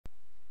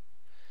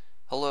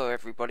Hello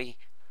everybody,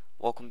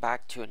 welcome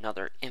back to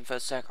another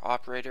InfoSec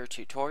operator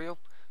tutorial.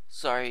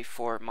 Sorry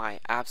for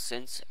my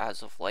absence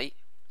as of late.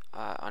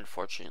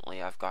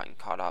 Unfortunately, I've gotten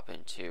caught up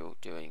into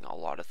doing a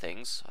lot of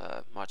things,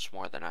 much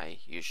more than I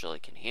usually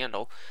can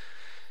handle.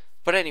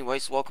 But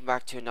anyways, welcome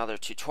back to another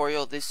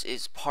tutorial. This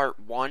is part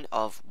 1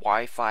 of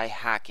Wi-Fi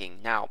hacking.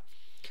 Now,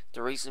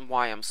 the reason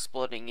why I'm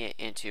splitting it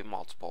into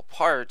multiple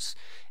parts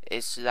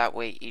is so that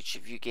way each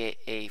of you get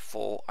a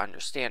full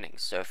understanding.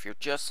 So if you're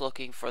just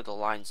looking for the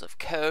lines of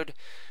code,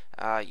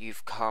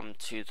 you've come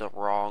to the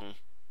wrong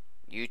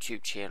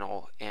YouTube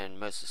channel, and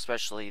most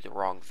especially the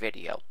wrong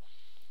video.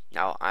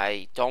 Now,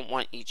 I don't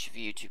want each of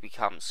you to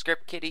become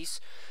script kiddies.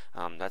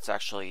 That's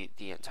actually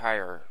the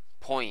entire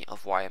point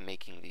of why I'm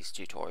making these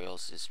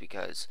tutorials, is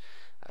because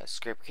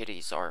script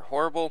kiddies are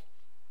horrible,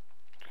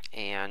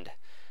 and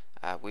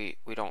we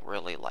don't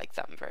really like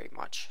them very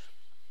much.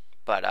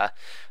 But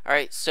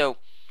alright, so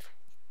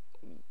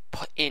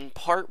in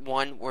part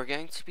 1 we're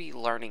going to be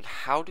learning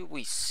how do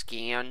we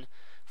scan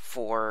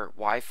for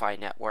Wi-Fi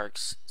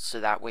networks so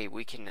that way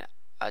we can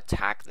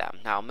attack them.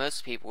 Now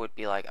most people would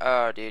be like,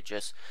 oh dude,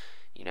 just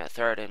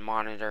throw it in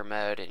monitor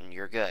mode and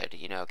you're good,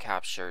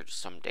 capture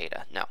some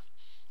data. No,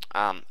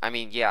 I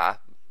mean, yeah,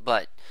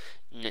 but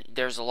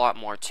there's a lot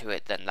more to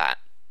it than that.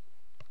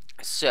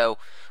 So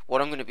what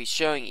I'm going to be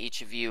showing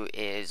each of you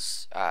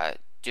is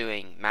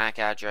doing MAC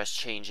address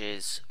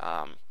changes.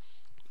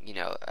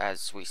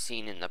 As we've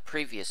seen in the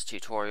previous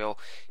tutorial,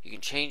 you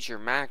can change your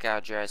MAC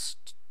address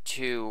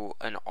to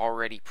an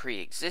already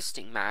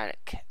pre-existing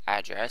MAC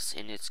address,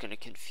 and it's going to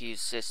confuse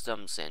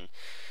systems, and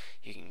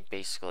you can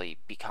basically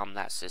become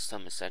that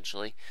system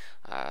essentially.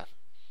 But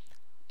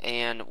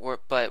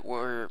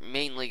we're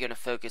mainly going to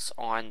focus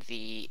on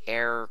the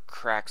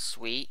Aircrack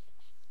suite.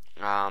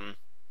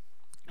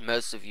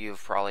 Most of you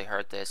have probably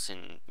heard this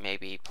and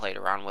maybe played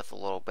around with a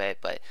little bit,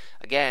 but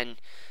again,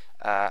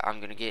 I'm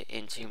going to get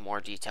into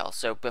more detail.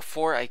 So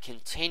before I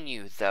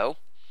continue though,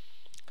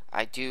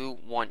 I do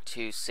want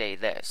to say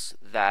this,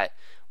 that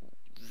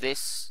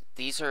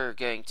these are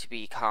going to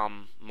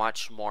become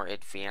much more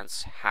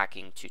advanced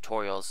hacking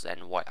tutorials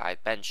than what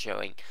I've been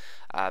showing.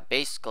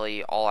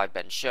 Basically all I've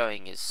been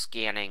showing is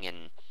scanning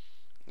and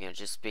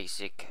just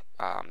basic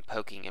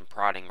poking and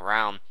prodding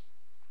around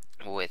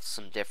with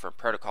some different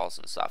protocols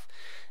and stuff.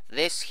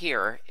 This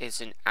here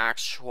is an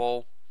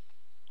actual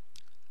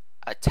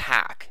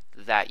attack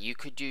that you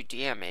could do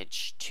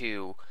damage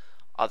to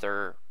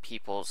other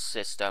people's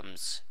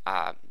systems,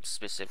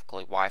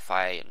 specifically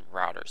Wi-Fi and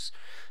routers.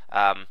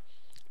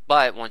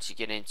 But once you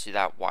get into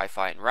that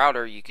Wi-Fi and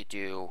router, you could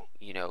do,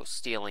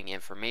 stealing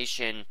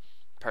information,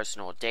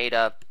 personal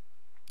data,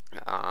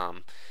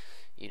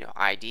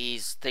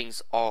 IDs,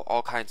 things,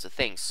 all kinds of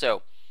things.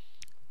 So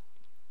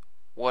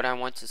what I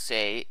want to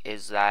say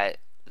is that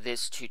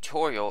this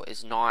tutorial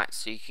is not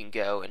so you can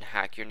go and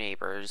hack your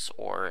neighbors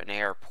or an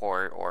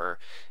airport, or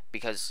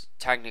because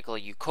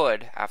technically you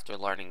could after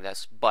learning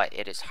this, but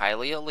it is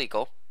highly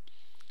illegal,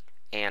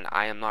 and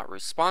I am not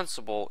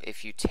responsible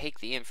if you take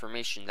the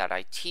information that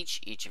I teach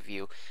each of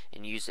you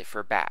and use it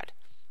for bad.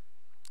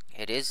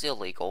 It is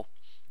illegal.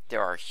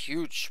 There are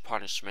huge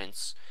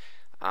punishments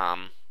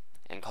and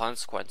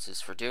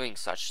consequences for doing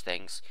such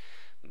things,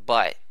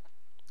 but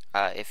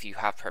if you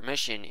have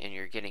permission and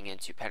you're getting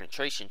into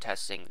penetration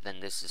testing, then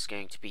this is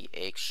going to be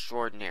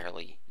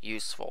extraordinarily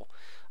useful,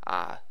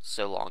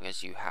 so long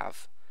as you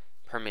have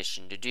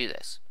permission to do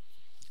this.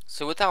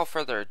 So without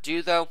further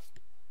ado though,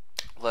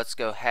 let's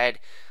go ahead,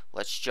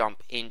 let's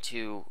jump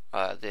into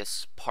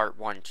this part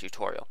 1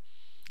 tutorial.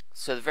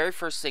 So the very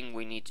first thing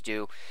we need to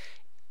do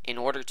in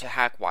order to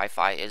hack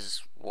Wi-Fi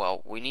is,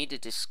 well, we need to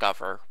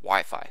discover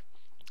Wi-Fi.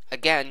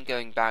 Again,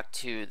 going back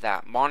to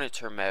that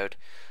monitor mode,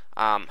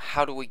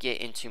 how do we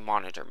get into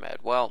monitor mode?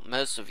 Well,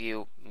 most of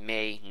you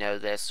may know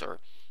this, or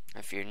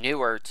if you're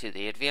newer to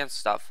the advanced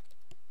stuff,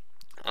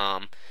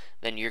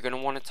 then you're going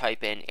to want to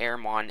type in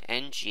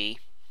airmon-ng,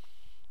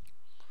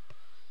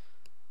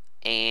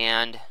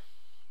 and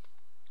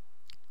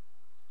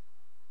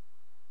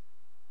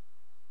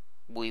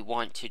we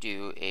want to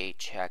do a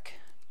check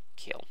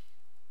kill.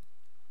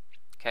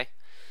 Okay,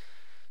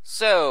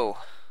 so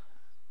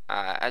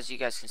as you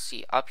guys can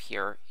see up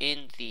here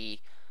in the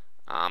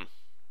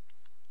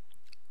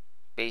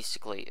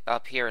basically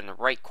up here in the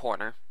right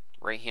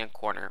hand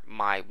corner,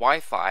 my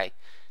Wi-Fi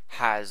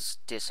has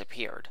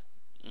disappeared.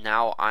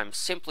 Now I'm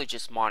simply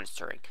just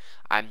monitoring.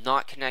 I'm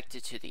not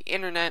connected to the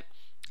internet.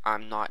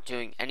 I'm not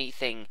doing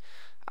anything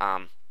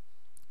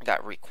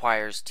that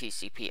requires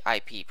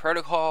TCP/IP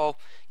protocol,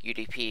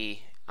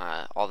 UDP,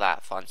 all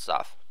that fun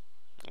stuff.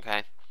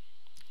 Okay,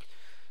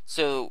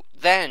 so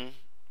then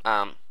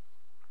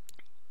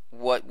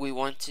what we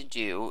want to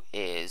do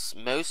is,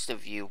 most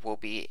of you will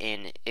be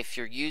in, if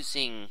you're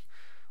using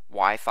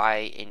Wi-Fi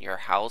in your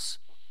house,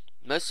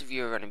 most of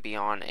you are going to be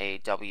on a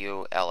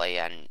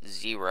WLAN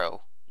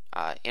 0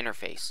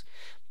 interface,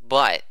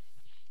 but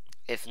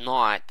if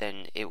not,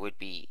 then it would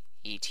be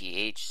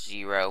ETH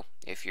 0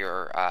 if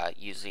you're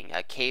using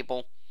a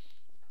cable,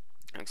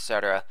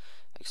 etc.,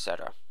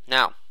 etc.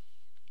 Now,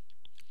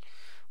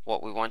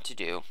 what we want to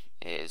do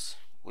is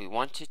we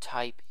want to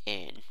type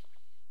in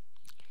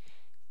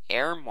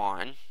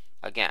airmon,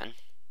 again,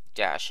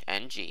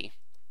 -ng,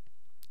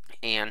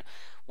 and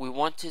we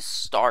want to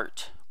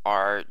start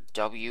our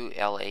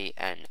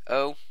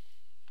WLANO.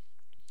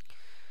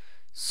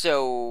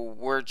 So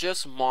we're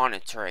just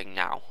monitoring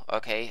now,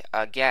 okay?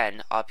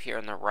 Again, up here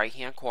in the right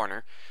hand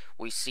corner,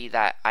 we see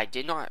that I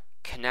did not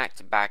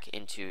connect back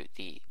into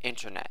the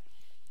internet,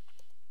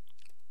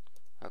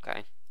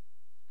 okay?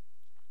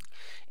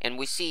 And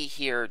we see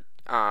here,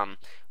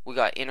 we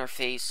got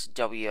interface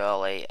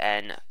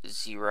WLAN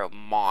 0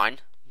 mon,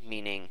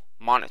 meaning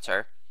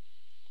monitor,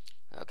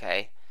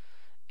 okay?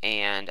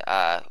 And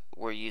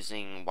we're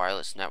using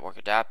wireless network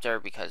adapter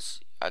because,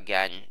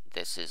 again,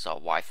 this is a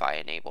Wi-Fi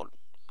enabled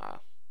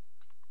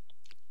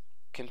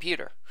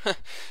computer.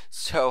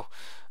 So,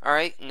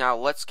 alright, now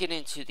let's get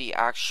into the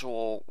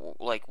actual,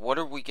 like, what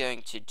are we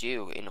going to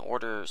do in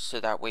order so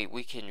that way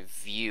we can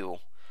view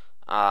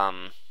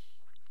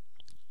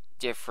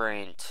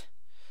different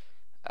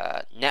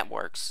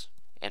networks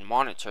and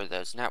monitor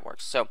those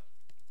networks. So,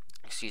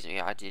 excuse me,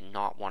 I did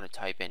not want to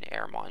type in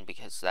airmon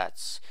because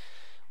that's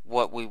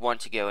what we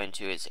want to go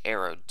into is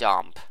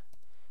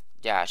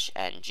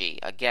airodump-ng.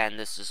 Again,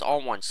 this is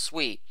all one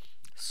suite,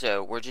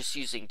 so we're just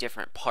using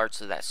different parts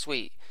of that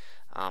suite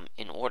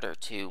in order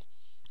to,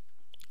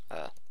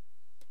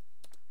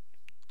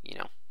 you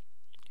know,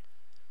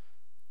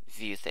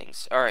 view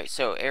things. Alright,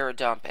 so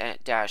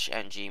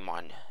airodump-ng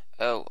mon.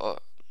 Oh,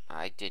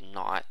 I did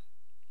not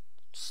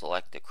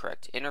select the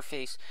correct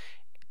interface.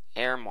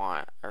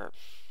 Airmon, or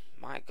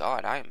my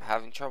god, I am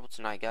having trouble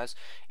tonight, guys.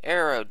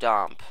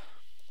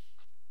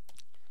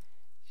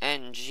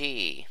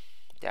 Airodump-ng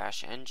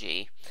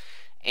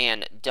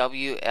and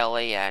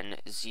WLAN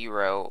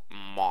 0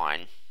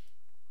 mon.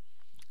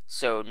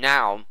 So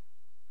now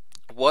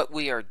what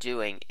we are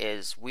doing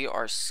is we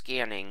are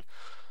scanning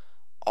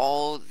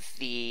all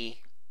the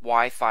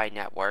Wi-Fi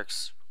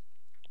networks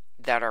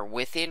that are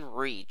within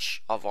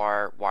reach of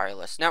our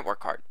wireless network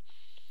card.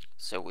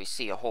 So we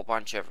see a whole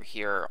bunch over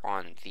here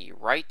on the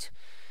right.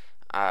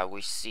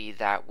 We see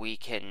that we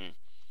can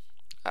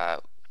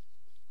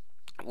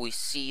we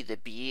see the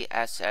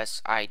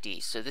BSS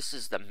ID. So this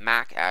is the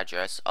MAC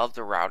address of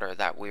the router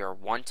that we are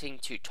wanting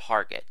to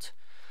target.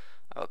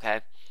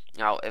 Okay.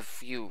 Now,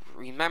 if you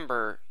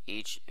remember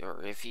each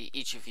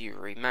of you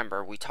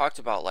remember, we talked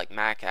about like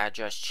MAC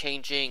address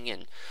changing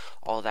and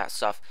all that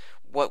stuff.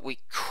 What we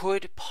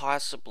could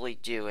possibly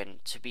do,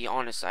 and to be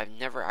honest, I've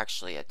never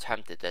actually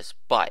attempted this,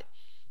 but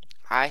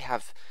I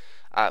have.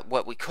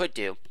 What we could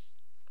do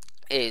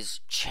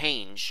is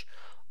change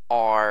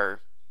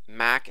our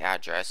MAC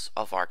address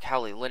of our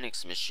Kali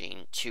Linux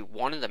machine to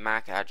one of the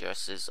MAC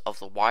addresses of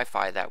the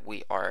Wi-Fi that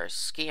we are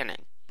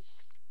scanning.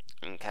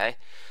 Okay.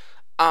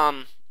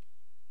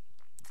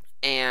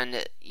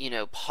 And, you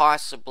know,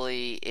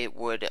 possibly it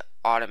would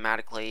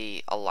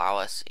automatically allow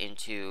us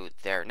into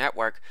their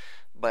network,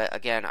 but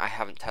again, I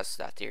haven't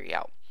tested that theory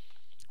out.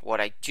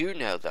 What I do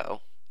know,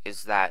 though,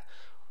 is that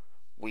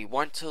we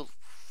want to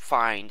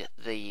find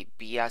the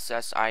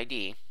BSS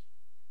ID,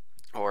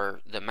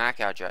 or the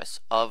MAC address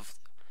of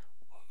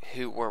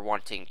who we're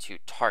wanting to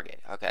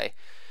target, okay?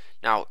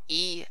 Now,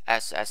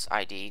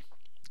 ESSID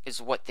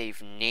is what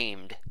they've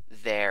named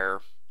their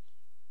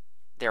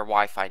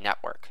Wi-Fi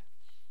network.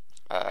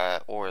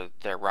 Or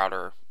their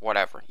router,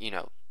 whatever, you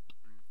know.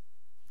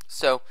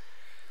 So,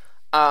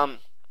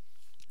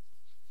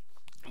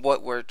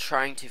 what we're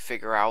trying to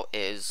figure out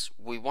is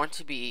we want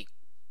to be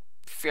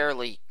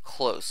fairly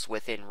close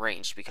within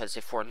range, because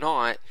if we're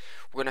not,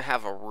 we're going to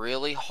have a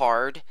really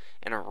hard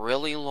and a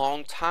really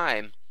long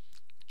time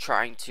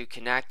trying to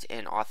connect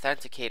and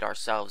authenticate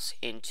ourselves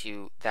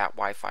into that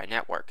Wi-Fi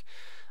network.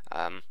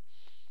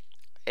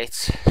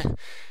 It's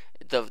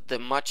the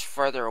much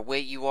further away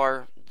you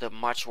are, the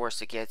much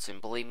worse it gets.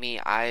 And believe me,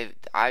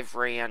 I've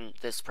ran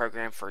this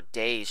program for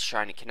days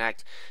trying to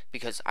connect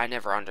because I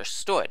never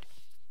understood.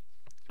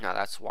 Now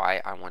that's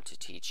why I want to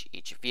teach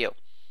each of you.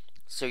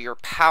 So your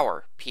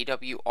power,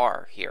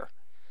 PWR here,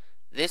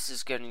 this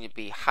is going to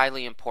be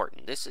highly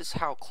important. This is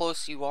how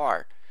close you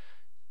are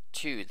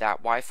to that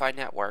Wi-Fi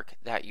network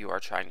that you are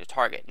trying to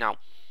target. Now,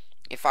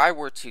 if I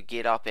were to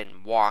get up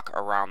and walk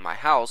around my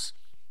house,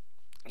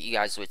 you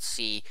guys would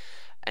see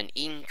an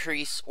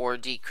increase or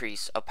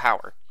decrease of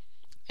power.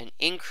 An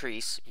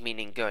increase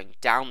meaning going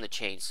down the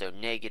chain, so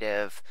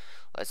negative,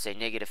 let's say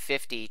negative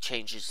 50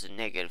 changes to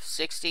negative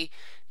 60,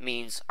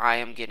 means I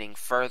am getting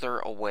further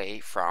away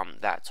from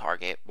that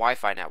target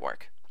Wi-Fi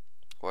network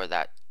or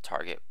that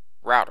target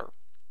router.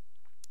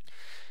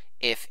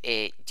 If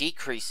it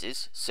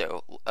decreases,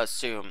 so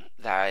assume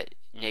that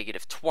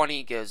negative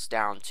 20 goes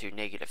down to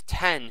negative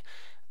 10,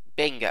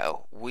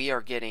 bingo, we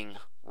are getting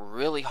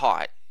really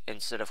hot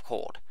instead of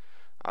cold,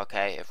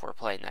 okay, if we're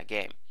playing that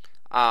game.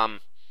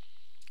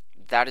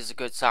 That is a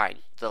good sign.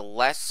 The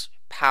less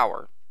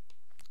power,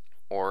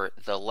 or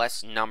the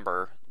less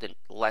number, the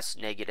less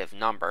negative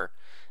number,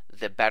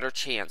 the better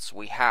chance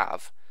we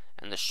have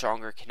and the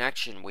stronger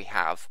connection we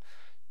have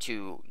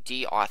to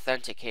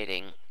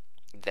de-authenticating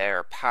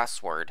their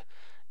password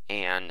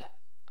and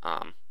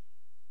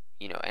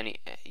you know, any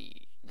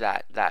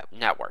that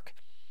network.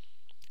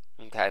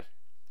 Okay.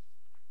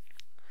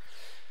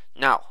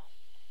 Now,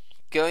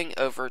 going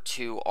over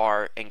to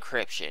our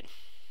encryption.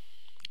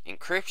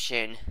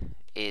 Encryption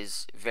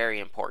is very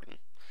important.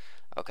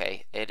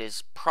 Okay, it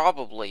is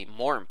probably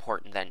more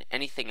important than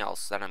anything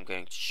else that I'm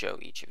going to show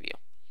each of you.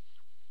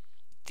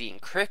 The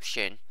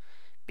encryption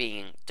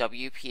being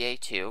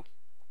WPA2,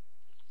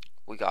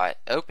 we got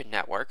open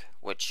network,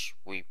 which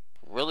we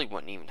really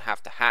wouldn't even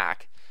have to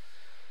hack,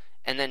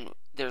 and then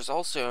there's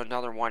also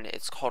another one,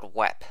 it's called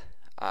WEP,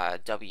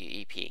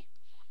 WEP.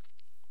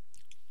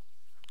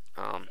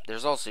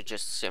 There's also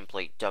just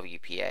simply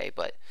WPA,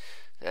 but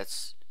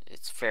it's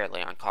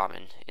fairly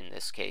uncommon in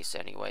this case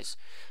anyways.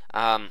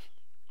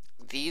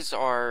 These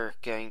are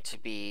going to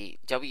be,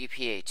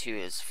 WPA2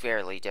 is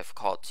fairly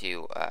difficult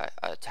to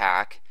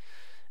attack,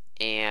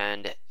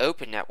 and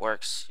open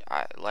networks,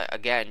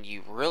 again,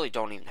 you really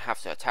don't even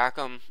have to attack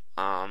them.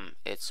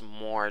 It's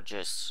more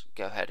just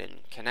go ahead and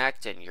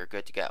connect and you're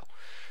good to go.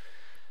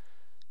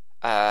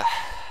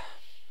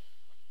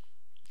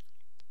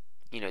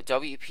 You know,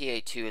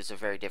 WPA2 is a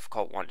very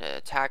difficult one to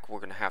attack. We're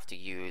going to have to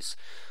use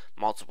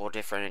multiple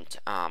different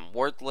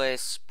word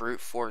lists, brute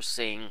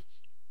forcing,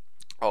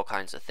 all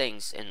kinds of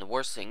things. And the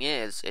worst thing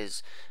is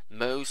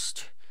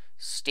most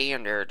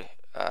standard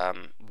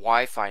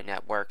Wi-Fi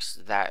networks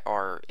that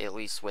are at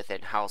least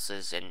within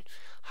houses and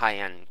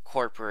high-end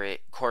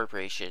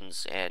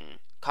corporations and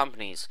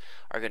companies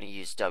are going to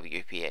use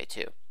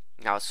WPA2.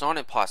 Now, it's not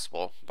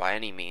impossible by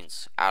any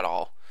means at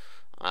all.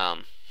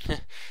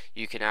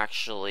 You can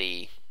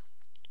actually,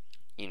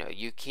 you know,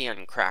 you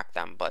can crack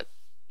them, but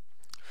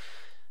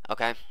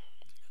okay.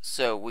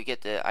 So we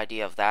get the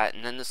idea of that,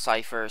 and then the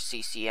cipher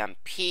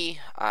CCMP.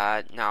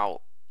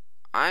 Now,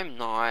 I'm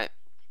not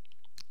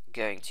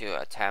going to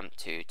attempt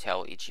to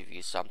tell each of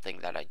you something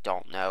that I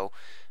don't know,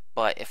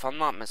 but if I'm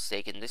not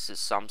mistaken, this is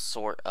some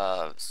sort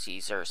of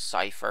Caesar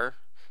cipher,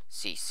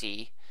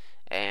 CC,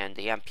 and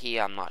the MP,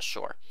 I'm not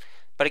sure.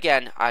 But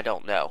again, I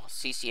don't know.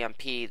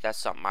 CCMP, that's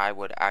something I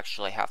would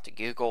actually have to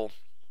Google.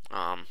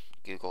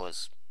 Google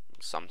is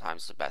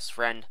sometimes the best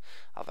friend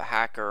of a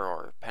hacker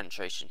or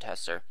penetration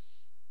tester.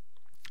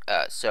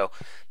 So,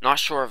 not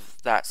sure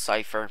of that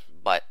cipher,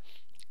 but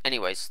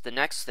anyways, the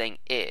next thing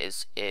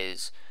is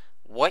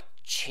what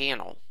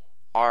channel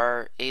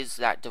is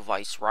that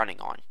device running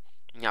on?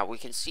 Now, we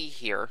can see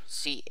here,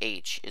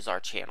 CH is our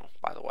channel,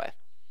 by the way.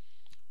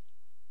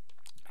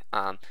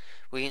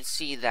 We can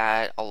see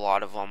that a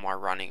lot of them are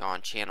running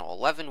on channel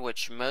 11,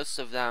 which most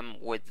of them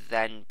would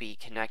then be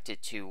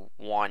connected to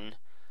one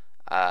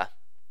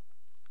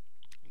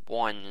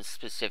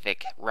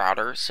specific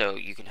router, so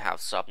you can have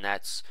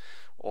subnets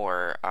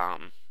or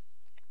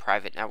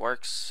private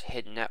networks,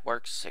 hidden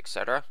networks,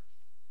 etc.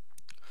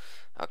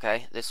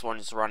 Okay, this one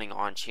is running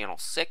on channel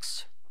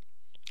 6,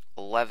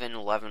 11,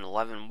 11,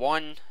 11,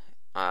 1,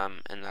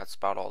 and that's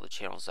about all the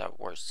channels that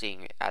we're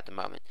seeing at the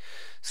moment.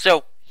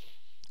 So,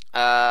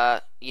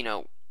 you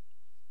know,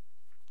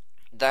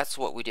 that's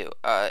what we do.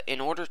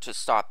 In order to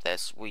stop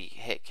this, we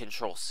hit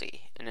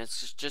Control-C, and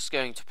it's just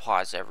going to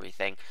pause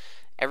everything.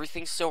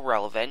 Everything's still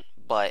relevant,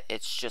 but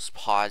it's just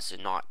paused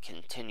and not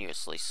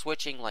continuously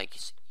switching like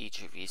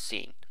each of you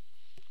seen.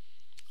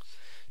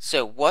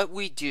 So what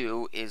we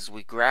do is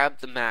we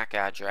grab the MAC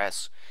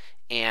address,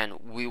 and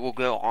we will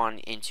go on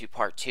into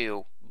part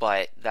 2,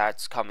 but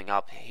that's coming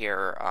up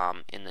here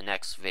in the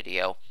next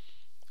video,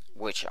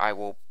 which I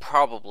will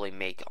probably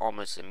make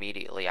almost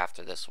immediately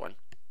after this one.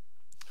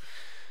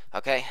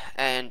 Okay,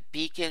 and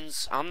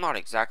beacons, I'm not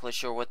exactly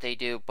sure what they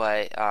do,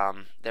 but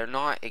they're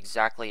not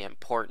exactly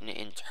important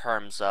in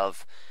terms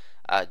of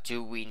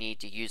do we need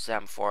to use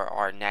them for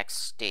our next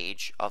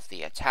stage of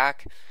the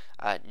attack?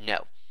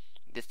 No.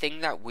 The thing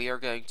that we are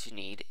going to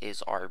need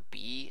is our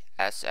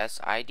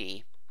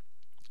BSSID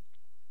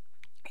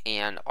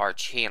and our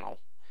channel.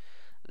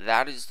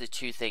 That is the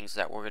two things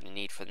that we're going to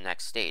need for the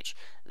next stage.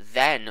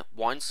 Then,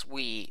 once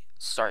we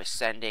start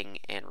sending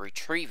and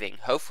retrieving,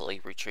 hopefully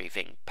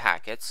retrieving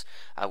packets,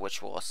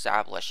 which will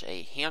establish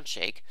a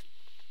handshake,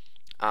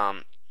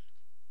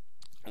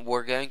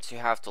 we're going to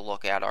have to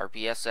look at our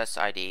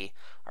BSSID,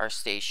 our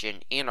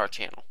station, and our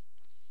channel.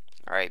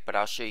 Alright, but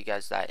I'll show you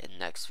guys that in the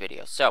next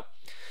video. So,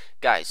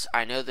 guys,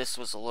 I know this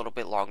was a little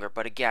bit longer,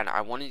 but again,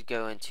 I wanted to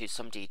go into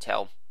some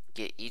detail,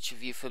 get each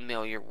of you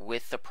familiar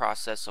with the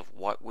process of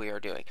what we are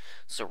doing.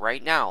 So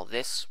right now,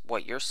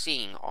 what you're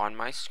seeing on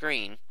my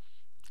screen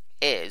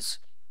is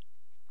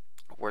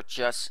we're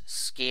just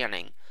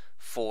scanning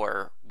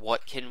for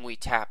what can we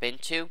tap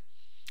into,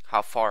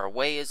 how far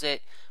away is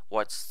it,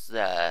 what's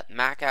the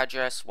MAC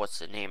address, what's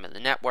the name of the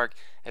network,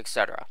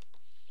 etc.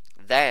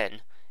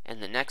 Then, in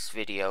the next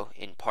video,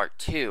 in part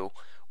 2,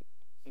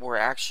 we're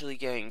actually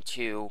going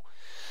to,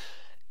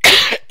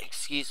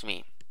 excuse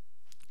me,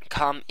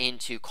 come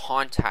into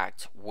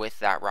contact with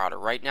that router.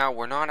 Right now,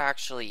 we're not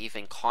actually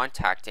even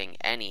contacting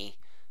any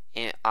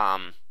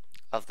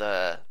of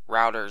the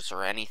routers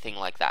or anything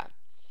like that.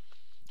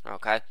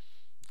 Okay,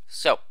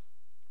 so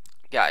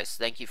Guys,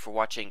 thank you for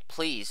watching.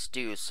 Please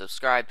do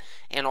subscribe,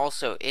 and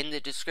also in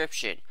the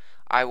description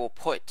I will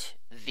put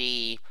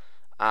the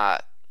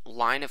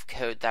line of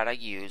code that I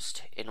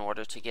used in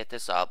order to get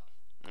this up.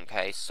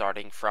 Okay,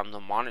 starting from the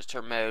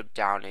monitor mode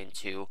down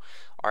into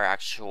our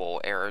actual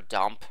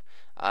airodump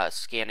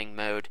scanning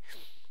mode.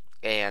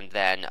 And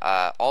then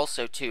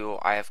also too,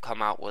 I have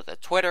come out with a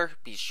Twitter.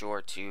 Be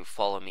sure to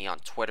follow me on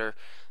Twitter.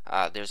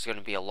 There's going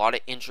to be a lot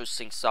of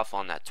interesting stuff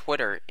on that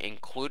Twitter,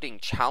 including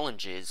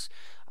challenges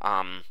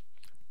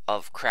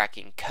of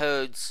cracking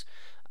codes,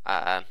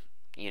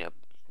 you know,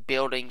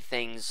 building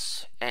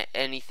things,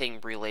 anything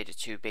related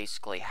to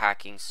basically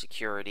hacking,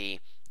 security,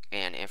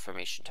 and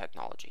information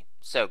technology.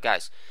 So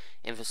guys,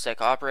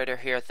 InfoSec Operator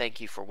here. Thank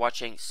you for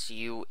watching. See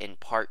you in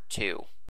part 2.